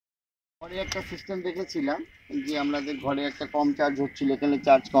ঘরে একটা সিস্টেম দেখেছিলাম যে আমাদের ঘরে একটা কম চার্জ হচ্ছিল, এখানে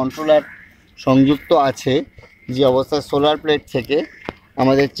চার্জ কন্ট্রোলার সংযুক্ত আছে। যে অবস্থায় সোলার প্লেট থেকে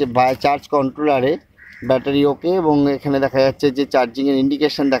আমাদের চার্জ কন্ট্রোলারে ব্যাটারি ওকে, এবং এখানে দেখা যাচ্ছে যে চার্জিংয়ের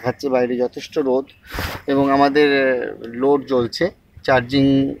ইন্ডিকেশন দেখাচ্ছে, বাইরে যথেষ্ট রোদ এবং আমাদের লোড জ্বলছে।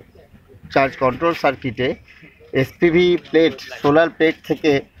 চার্জ কন্ট্রোল সার্কিটে এসপিভি প্লেট, সোলার প্লেট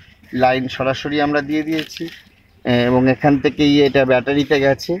থেকে লাইন সরাসরি আমরা দিয়ে দিয়েছি এবং এখান থেকেই এটা ব্যাটারিতে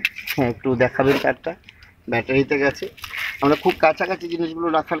গেছে। হ্যাঁ, একটু দেখাবেন চারটা ব্যাটারিতে গেছে। আমরা খুব কাছাকাছি জিনিসগুলো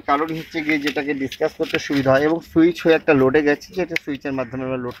রাখার কারণ হচ্ছে গিয়ে যেটাকে ডিসকাস করতে সুবিধা হয়, এবং সুইচ হয়ে একটা লোডে গেছে, যেটা সুইচের মাধ্যমে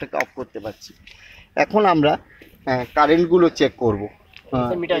আমরা লোডটাকে অফ করতে পারছি। এখন আমরা কারেন্টগুলো চেক করবো।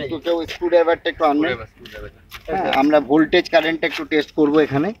 একটু কেউ স্ক্রুড্রাইভারটা একটু আনবেন। হ্যাঁ, আমরা ভোল্টেজ কারেন্টটা একটু টেস্ট করব।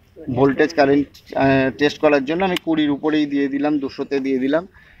 এখানে ভোল্টেজ কারেন্ট টেস্ট করার জন্য আমি 20 উপরেই দিয়ে দিলাম, 200-তে দিয়ে দিলাম।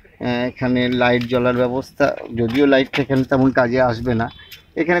 এখানে লাইট জ্বলার ব্যবস্থা, যদিও লাইটটা এখানে তেমন কাজে আসবে না,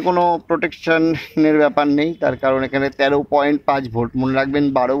 এখানে কোনো প্রোটেকশনের ব্যাপার নেই, তার কারণ এখানে 13.5 ভোল্ট। মনে রাখবেন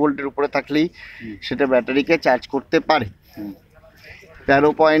 12 ভোল্টের উপরে থাকলেই সেটা ব্যাটারিকে চার্জ করতে পারে।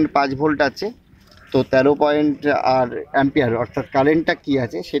 13.5 ভোল্ট আছে, তো 13 আর অ্যাম্পিয়ার অর্থাৎ কারেন্টটা কি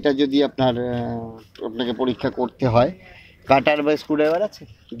আছে সেটা যদি আপনাকে পরীক্ষা করতে হয়, কাটার বা স্ক্রুড্রাইভার আছে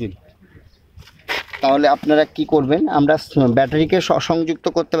দিন, তাহলে আপনারা কি করবেন, আমরা ব্যাটারিকে সংযুক্ত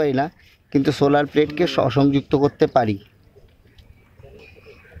করতে পারি না, কিন্তু সোলার প্লেটকে সংযুক্ত করতে পারি।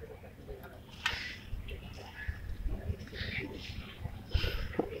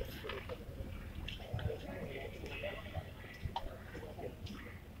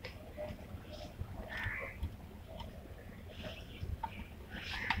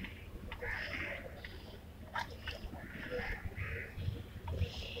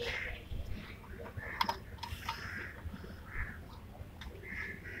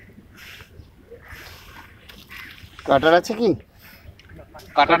 কাটার আছে কি?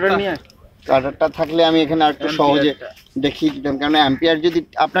 কাটারটা থাকলে আমি এখানে আরেকটু সহজে দেখিয়ে দিতাম, কারণ অ্যাম্পিয়ার যদি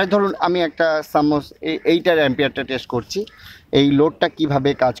আপনার ধরুন, আমি একটা এইটার অ্যাম্পিয়ারটা টেস্ট করছি, এই লোডটা কিভাবে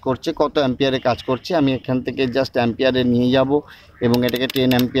কাজ করছে, কত অ্যাম্পিয়ারে কাজ করছে। আমি এখান থেকে জাস্ট অ্যাম্পিয়ারে নিয়ে যাব এবং এটাকে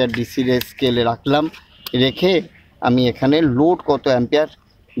 10 অ্যাম্পিয়ার ডিসি স্কেলে রাখলাম, রেখে আমি এখানে লোড কত অ্যাম্পিয়ার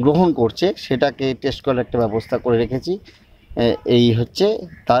গ্রহণ করছে সেটাকে টেস্ট করার একটা ব্যবস্থা করে রেখেছি। এই হচ্ছে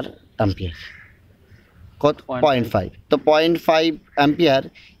তার অ্যাম্পিয়ার, কত 0.5। তো 0.5 অ্যাম্পিয়ার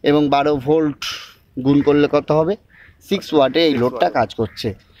এবং 12 ভোল্ট গুণ করলে কত হবে? 6 ওয়াটে এই লোডটা কাজ করছে,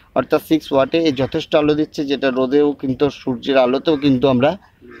 অর্থাৎ 6 ওয়াটে যথেষ্ট আলো দিচ্ছে, যেটা রোদেও কিন্তু সূর্যের আলোতেও কিন্তু আমরা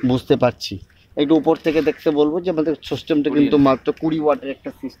বুঝতে পারছি। একটু উপর থেকে দেখতে বলবো যে আমাদের সিস্টেমটা কিন্তু মাত্র 20 ওয়াটের একটা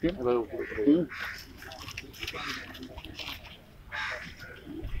সিস্টেম।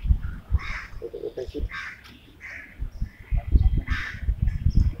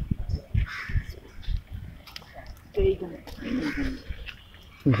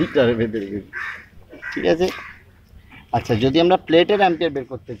 ঠিক আছে। আচ্ছা, যদি আমরা প্লেটের অ্যাম্পিয়ার বের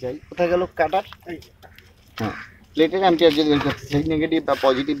করতে চাই, কোথায় গেল কাটার? হ্যাঁ, প্লেটের অ্যাম্পিয়ার যদি বের করতে চাই, নেগেটিভ বা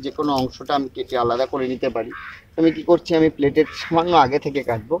পজিটিভ যে কোনো অংশটা আমি কেটে আলাদা করে নিতে পারি। আমি কি করছি, আমি প্লেটের সামান্য আগে থেকে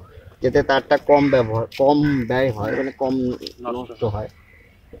কাটবো, যাতে তারটা কম ব্যয় হয়, মানে কম নষ্ট হয়।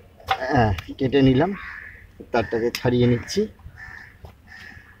 হ্যাঁ, কেটে নিলাম, তারটাকে ছাড়িয়ে নিচ্ছি।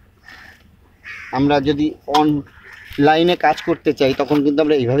 আমরা যদি অনলাইনে কাজ করতে চাই তখন কিন্তু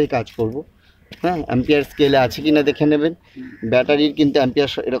আমরা এইভাবেই কাজ করব। হ্যাঁ, অ্যাম্পিয়ার স্কেলে আছে কি না দেখে নেবেন। ব্যাটারির কিন্তু অ্যাম্পিয়ার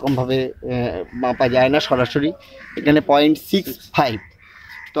এরকমভাবে মাপা যায় না সরাসরি, এখানে 0.65।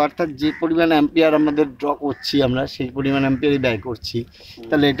 তো অর্থাৎ যে পরিমাণ অ্যাম্পিয়ার আমাদের ড্র করছি, আমরা সেই পরিমাণ অ্যাম্পিয়ারই ব্যয় করছি,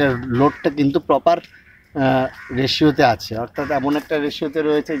 তাহলে এটার লোডটা কিন্তু প্রপার রেশিওতে আছে, অর্থাৎ এমন একটা রেশিওতে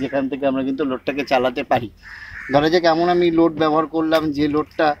রয়েছে যেখান থেকে আমরা কিন্তু লোডটাকে চালাতে পারি। ধরা যাক এমন আমি লোড ব্যবহার করলাম যে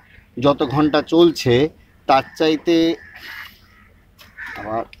লোডটা যত ঘন্টা চলছে তার চাইতে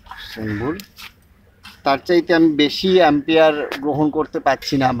আমি বেশি অ্যাম্পিয়ার গ্রহণ করতে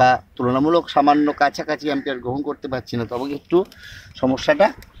পারছি না, বা তুলনামূলক সামান্য কাছাকাছি অ্যাম্পিয়ার গ্রহণ করতে পারছি না, তবে একটু সমস্যাটা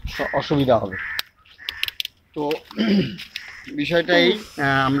অসুবিধা হবে। তো বিষয়টাই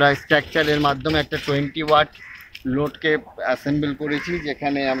আমরা স্ট্রাকচারের মাধ্যমে একটা 20 ওয়াট লোডকে অ্যাসেম্বল করেছি,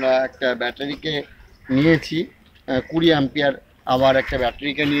 যেখানে আমরা একটা ব্যাটারিকে নিয়েছি 20 অ্যাম্পিয়ার, আবার একটা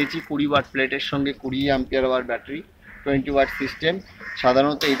ব্যাটারিকে নিয়েছি 20 ওয়াট প্লেটের সঙ্গে 20 অ্যাম্পিয়ার আবার ব্যাটারি, 20 ওয়াট সিস্টেম।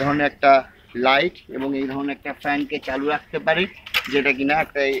 সাধারণত এই ধরনের একটা লাইট এবং এই ধরনের একটা ফ্যানকে চালু রাখতে পারি, যেটা কিনা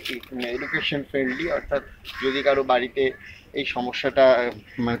একটা এডুকেশন ফ্রেন্ডলি, অর্থাৎ যদি কারো বাড়িতে এই সমস্যাটা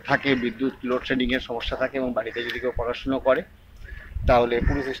থাকে, বিদ্যুৎ লোডশেডিংয়ের সমস্যা থাকে এবং বাড়িতে যদি কেউ পড়াশুনো করে, তাহলে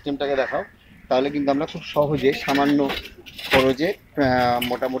পুরো সিস্টেমটাকে দেখাও, তাহলে কিন্তু আমরা খুব সহজে সামান্য খরচে,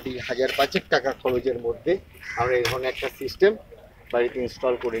 মোটামুটি 1000-5 টাকা খরচের মধ্যে আমরা এই ধরনের একটা সিস্টেম বাড়িতে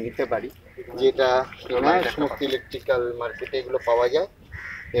ইনস্টল করে নিতে পারি, যেটা সমস্ত ইলেকট্রিক্যাল মার্কেটে এগুলো পাওয়া যায়।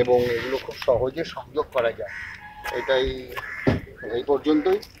 এবং এগুলো খুব সহজে সংযোগ করা যায়। এটাই এই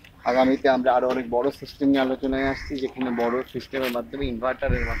পর্যন্তই। আগামীতে আমরা আরও অনেক বড় সিস্টেম নিয়ে আলোচনায় আসছি, যেখানে বড় সিস্টেমের মাধ্যমে,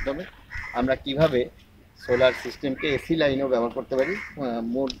 ইনভার্টারের মাধ্যমে আমরা কিভাবে সোলার সিস্টেমকে এসি লাইনেও ব্যবহার করতে পারি।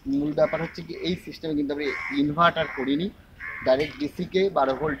 মূল ব্যাপার হচ্ছে কি, এই সিস্টেমে কিন্তু আমরা ইনভার্টার করিনি, direct ডিসিকে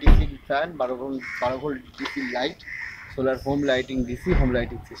 12 volt DC fan, 12 volt DC light, solar home lighting, DC home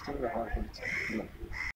lighting system ব্যবহার করেছি।